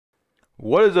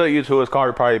What is up, YouTube? It's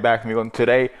Carter Party back from me.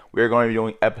 Today, we are going to be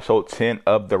doing episode 10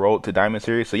 of the Road to Diamond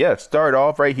series. So, yeah, start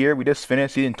off right here. We just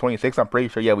finished season 26. I'm pretty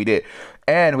sure, yeah, we did.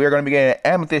 And we are going to be getting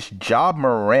an Amethyst Job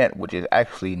Morant, which is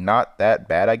actually not that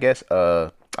bad, I guess. I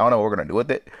don't know what we're going to do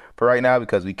with it for right now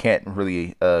because we can't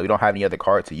really, we don't have any other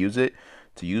card to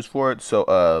use for it.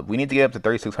 So, we need to get up to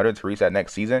 3,600 to reach that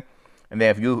next season. And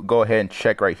then if you go ahead and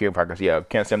check right here, if I can see, I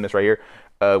can't send this right here.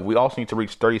 We also need to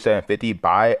reach 3750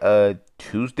 by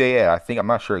Tuesday. I think I'm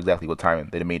not sure exactly what time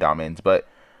the mini dom ends, but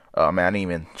man, I didn't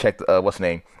even check what's the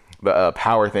name, the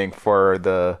power thing for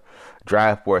the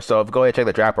draft board. So go ahead and check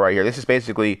the draft board right here. This is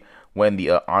basically when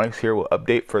the Onyx here will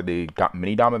update for the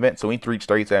mini dom event. So we need to reach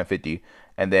 3750,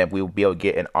 and then we will be able to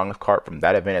get an Onyx card from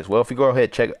that event as well. If you go ahead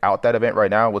and check out that event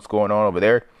right now, what's going on over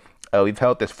there? We've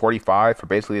held this 45 for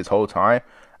basically this whole time.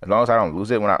 As long as I don't lose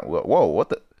it when whoa, what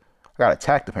the? I got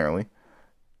attacked apparently.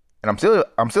 And I'm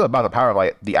still about the power of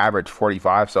like the average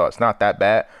 45, so it's not that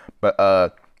bad. But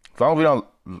as long as we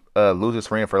don't lose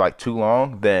this arena for like too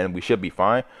long, then we should be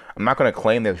fine. I'm not gonna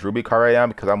claim this Ruby card right now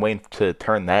because I'm waiting to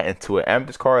turn that into an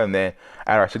Amethyst card, and then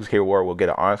at our 6K reward we'll get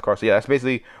an Onyx card. So yeah, that's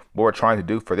basically what we're trying to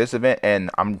do for this event.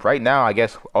 And I'm right now, I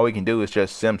guess all we can do is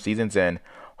just sim seasons and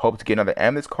hope to get another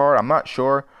Amethyst card. I'm not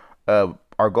sure.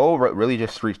 Our goal really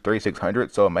just reached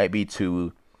 3,600, so it might be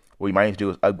to. What we might need to do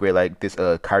is upgrade like this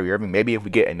Kyrie Irving. Maybe if we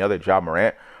get another Ja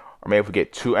Morant, or maybe if we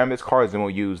get two Amethyst cards, then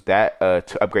we'll use that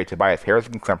to upgrade Tobias Harris,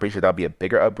 because I'm pretty sure that'll be a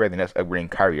bigger upgrade than us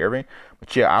upgrading Kyrie Irving.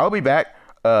 But yeah, I'll be back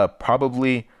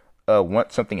probably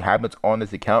once something happens on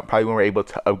this account. Probably when we're able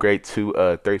to upgrade to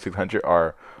 3,600,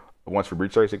 or once we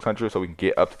reach 3,600, so we can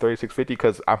get up to 3,650.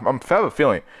 Because I have a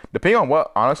feeling, depending on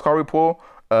what Onyx card we pull,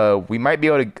 we might be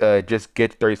able to just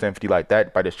get 3,750 like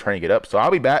that by just turning it up. So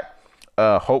I'll be back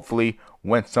hopefully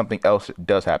when something else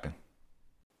does happen.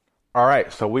 All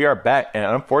right, so we are back, and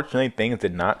unfortunately, things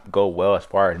did not go well as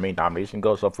far as main domination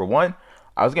goes. So for one,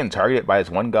 I was getting targeted by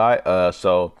this one guy.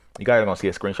 So you guys are gonna see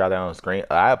a screenshot of that on the screen.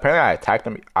 Apparently I attacked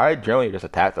him. I generally just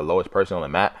attacked the lowest person on the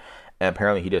map, and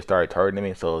apparently he just started targeting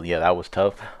me. So yeah, that was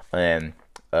tough. And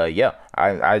yeah,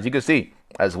 as you can see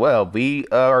as well, we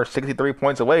are 63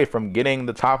 points away from getting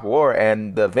the top war,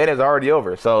 and the event is already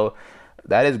over. So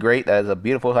that is great. That is a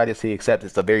beautiful sight to see, except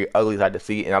it's a very ugly sight to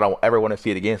see, and I don't ever want to see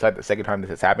it again. It's like the second time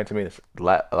this has happened to me. This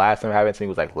last time it happened to me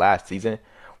was like last season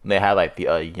when they had like the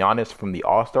Giannis from the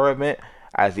All-Star event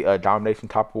as the domination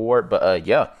top award. But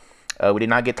yeah, we did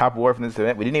not get top award from this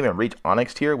event. We didn't even reach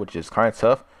Onyx tier, which is kind of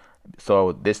tough.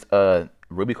 So this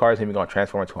Ruby card is even going to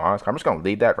transform into Onyx. I'm just going to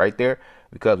leave that right there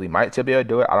because we might still be able to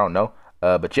do it. I don't know.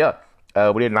 But yeah,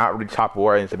 we did not reach top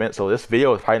award in this event. So this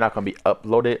video is probably not going to be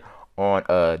uploaded on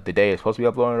the day it's supposed to be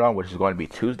uploaded on, which is going to be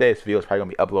Tuesday. This video is probably going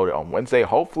to be uploaded on Wednesday.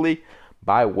 Hopefully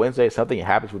by Wednesday something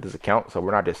happens with this account, so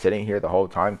we're not just sitting here the whole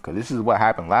time, because this is what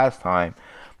happened last time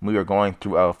we were going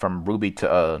through from Ruby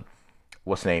to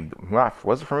what's the name,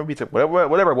 was it from Ruby to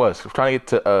whatever it was. We're trying to get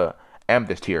to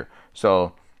Amethyst here.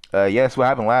 So yeah, that's what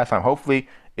happened last time. Hopefully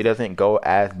it doesn't go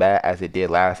as bad as it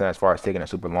did last time as far as taking a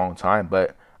super long time,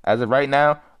 but as of right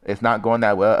now it's not going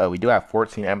that well. We do have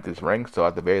 14 Amethyst rings, so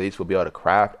at the very least we'll be able to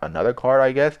craft another card,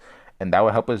 I guess, and that will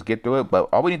help us get through it. But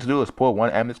all we need to do is pull one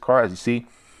Amethyst card. As you see,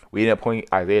 we ended up pulling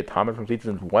Isaiah Thomas from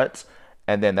seasons once,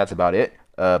 and then that's about it.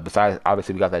 Besides,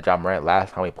 obviously, we got that Ja Morant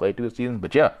last time we played through the season.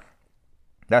 But yeah,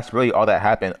 that's really all that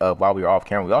happened while we were off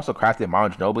camera. We also crafted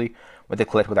Manu Ginobili with the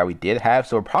collectible that we did have.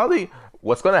 So probably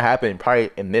what's going to happen probably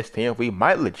in this team, we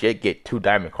might legit get 2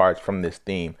 diamond cards from this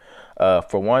theme.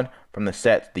 For one, from the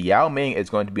sets, the Yao Ming is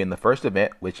going to be in the first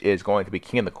event, which is going to be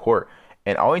King of the Court.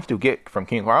 And all we need to get from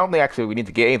King of the Court, I don't think actually we need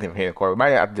to get anything from King of the Court. We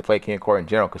might have to play King of the Court in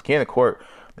general, because King of the Court,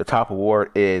 the top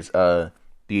award is the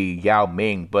Yao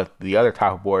Ming, but the other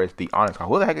top award is the Onyx card.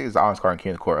 Who the heck is the Onyx card in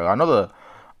King of the Court? I know the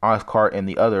Onyx card in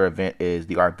the other event is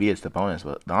the RB, it's the bonus,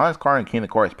 but the Onyx card in King of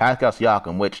the Court is Pascal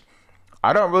Siakam, which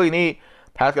I don't really need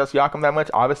Pascal Siakam that much.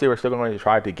 Obviously, we're still going to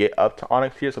try to get up to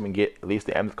Onyx here, so we can get at least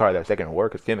the Amethyst card that second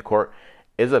award, because King of the Court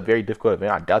is a very difficult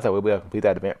event. I doubt that we'll be able to complete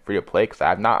that event free to play, because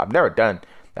I've never done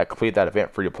that, complete that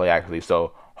event free to play actually.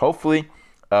 So hopefully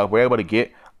we're able to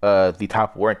get the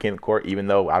top award in King of the Court, even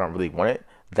though I don't really want it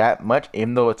that much,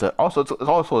 even though it's also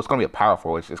going to be a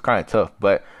powerful, which is kind of tough.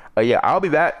 But yeah, I'll be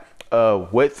back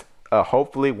with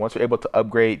hopefully once we're able to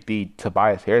upgrade the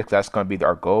Tobias Harris, because that's going to be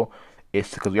our goal.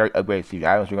 It's because we already upgraded Steve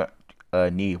Adams. We're going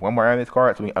to need one more Amethyst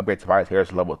card, so we can upgrade Tobias Harris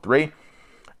to level 3.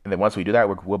 And then once we do that,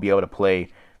 we'll be able to play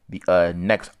the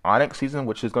next Onyx season,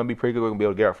 which is going to be pretty good. We're going to be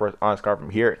able to get our first Onyx card from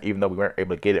here, even though we weren't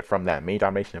able to get it from that main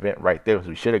domination event right there, so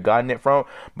we should have gotten it from,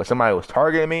 but somebody was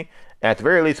targeting me. And at the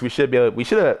very least, we should have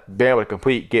been able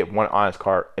to get one Onyx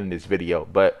card in this video.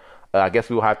 But I guess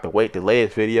we will have to wait the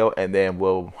latest video, and then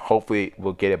hopefully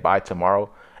we'll get it by tomorrow,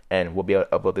 and we'll be able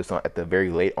to upload this on at the very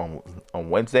late on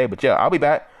Wednesday. But yeah, I'll be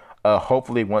back.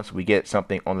 Hopefully once we get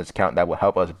something on this account that will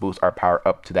help us boost our power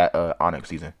up to that Onyx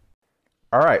season.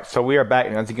 All right, so we are back,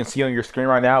 and as you can see on your screen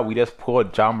right now, we just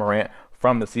pulled Ja Morant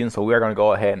from the season, so we are going to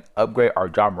go ahead and upgrade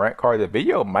our Ja Morant card. The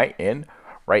video might end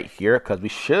right here because we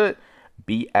should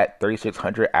be at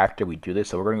 3,600 after we do this,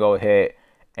 so we're going to go ahead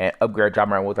and upgrade Ja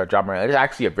Morant with our Ja Morant. It's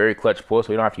actually a very clutch pull, so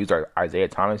we don't have to use our Isaiah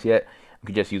Thomas yet. We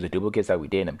can just use the duplicates that we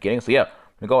did end up getting. So yeah, I'm going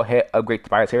to go ahead and upgrade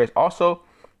Tobias Harris. Also,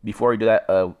 before we do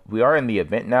that, we are in the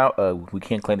event now. We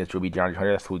can't claim this Ruby Johnny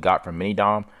Hunter. That's what we got from Mini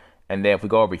Dom. And then if we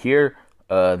go over here,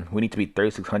 we need to be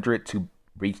 3,600 to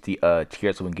reach the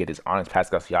tier so we can get this Onyx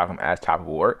Pascal Siakam as top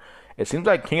reward. It seems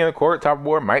like King of the Court top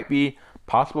reward might be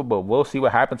possible, but we'll see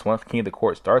what happens once King of the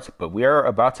Court starts. But we are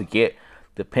about to get,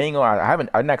 depending on, I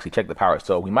didn't actually check the power,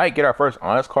 so we might get our first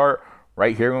Onyx card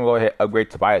right here. We're going to go ahead and upgrade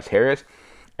Tobias Harris,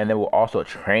 and then we'll also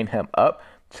train him up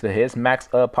to his max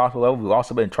possible level. We've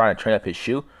also been trying to train up his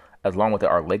shoe, as long with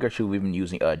our Lakers shoe. We've been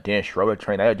using Dennis Schroeder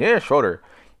train. Dennis Schroeder,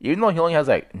 even though he only has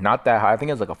like not that high, I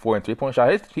think it's like a 4 and 3-point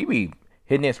shot. He be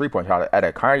hitting his 3-point shot at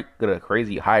a kind of a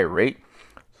crazy high rate.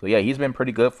 So yeah, he's been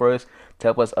pretty good for us to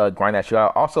help us grind that shit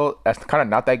out. Also, that's kind of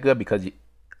not that good because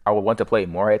I would want to play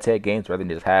more head-to-head games rather than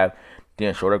just have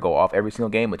Dennis Schroeder go off every single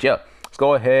game. But yeah, let's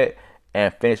go ahead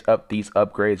and finish up these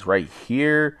upgrades right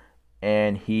here.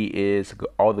 And he is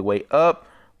all the way up,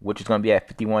 which is going to be at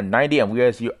 5190. And we,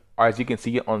 as you can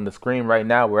see on the screen right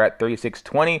now, we're at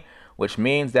 3620, which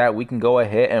means that we can go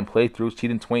ahead and play through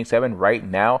season 27 right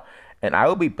now. And I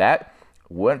will be back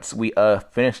once we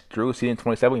finish through season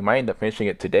 27. We might end up finishing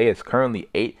it today. It's currently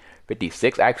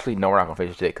 8:56. Actually, no, we're not gonna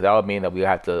finish it today because that would mean that we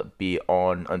have to be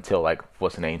on until like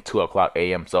 2 o'clock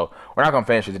a.m. So we're not gonna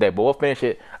finish it today, but we'll finish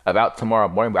it about tomorrow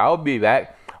morning. But I will be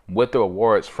back with the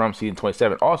rewards from season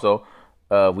 27. Also,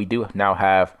 we do now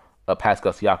have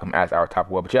Pascal Siakam as our top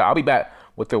reward. But yeah, I'll be back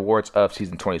with the rewards of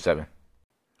season 27.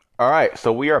 All right,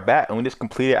 so we are back, and we just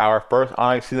completed our first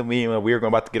Onyx season meeting, and we are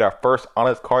about to get our first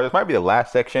Onyx card. This might be the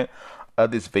last section of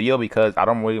this video because I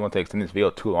don't really want to extend this video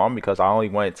too long because I only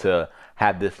wanted to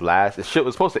have this last. This shit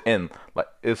was supposed to end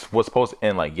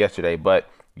like yesterday, but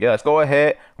yeah, let's go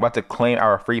ahead. I'm about to claim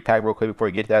our free pack real quick before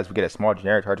we get to that. As we get a small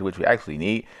generic charger, which we actually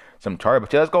need some charger.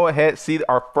 But yeah, let's go ahead see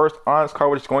our first Onyx card,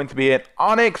 which is going to be an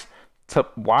Onyx.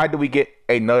 Why do we get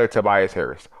another Tobias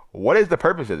Harris? What is the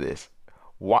purpose of this?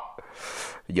 What?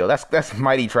 Yo, that's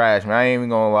mighty trash, man. I ain't even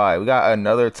gonna lie. We got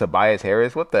another Tobias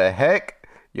Harris. What the heck?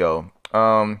 Yo,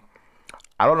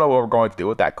 I don't know what we're going to do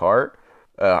with that card.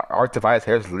 Our Tobias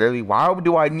Harris, literally, why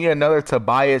do I need another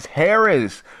Tobias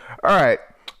Harris? All right,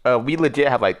 we legit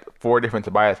have like 4 different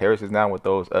Tobias Harrises now with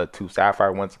those 2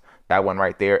 Sapphire ones. That one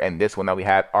right there, and this one that we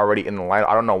have already in the line.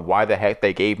 I don't know why the heck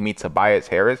they gave me Tobias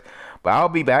Harris, but I'll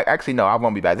be back. Actually, no, I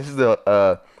won't be back. This is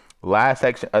the last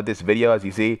section of this video. As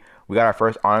you see, we got our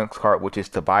first Onyx card, which is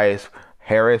Tobias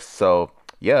Harris. So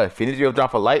yeah, if you need to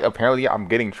drop a like, apparently I'm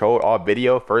getting trolled all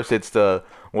video. First it's the,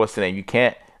 what's the name, you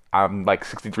can't, I'm like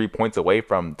 63 points away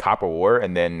from top reward,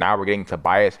 and then now we're getting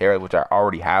Tobias Harris, which I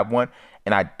already have one,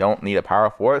 and I don't need a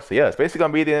power for it. So yeah, it's basically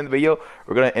gonna be the end of the video.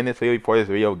 We're gonna end this video before this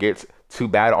video gets too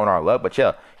bad on our luck. But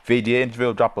yeah, if you did enjoy the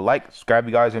video, drop a like, subscribe if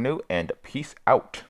you guys are new, and peace out.